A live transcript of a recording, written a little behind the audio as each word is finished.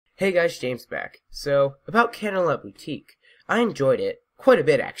Hey guys, James back. So, about Canterlot Boutique. I enjoyed it. Quite a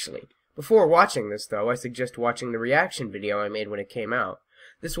bit, actually. Before watching this, though, I suggest watching the reaction video I made when it came out.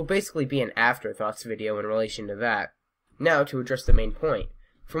 This will basically be an afterthoughts video in relation to that. Now, to address the main point.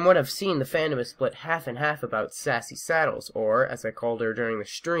 From what I've seen, the fandom is split half and half about Sassy Saddles, or, as I called her during the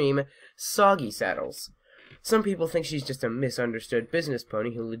stream, Soggy Saddles. Some people think she's just a misunderstood business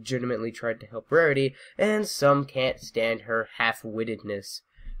pony who legitimately tried to help Rarity, and some can't stand her half-wittedness.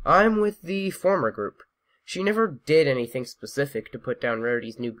 I'm with the former group. She never did anything specific to put down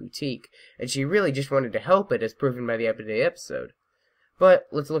Rarity's new boutique, and she really just wanted to help it, as proven by the Everyday episode. But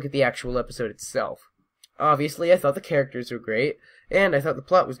let's look at the actual episode itself. Obviously, I thought the characters were great, and I thought the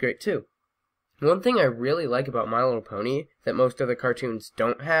plot was great too. One thing I really like about My Little Pony, that most other cartoons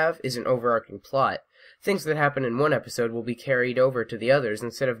don't have, is an overarching plot. Things that happen in one episode will be carried over to the others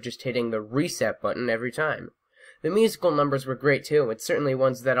instead of just hitting the reset button every time. The musical numbers were great too, and certainly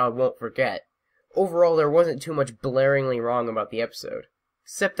ones that I won't forget. Overall, there wasn't too much blaringly wrong about the episode.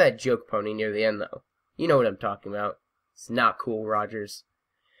 Except that joke pony near the end, though. You know what I'm talking about. It's not cool, Rogers.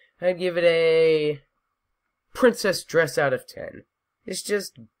 I'd give it a princess dress out of 10. It's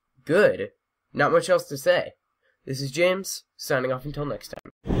just good. Not much else to say. This is James, signing off until next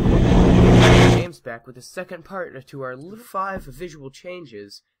time. James back with the second part to our 5 visual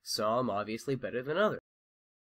changes, some obviously better than others.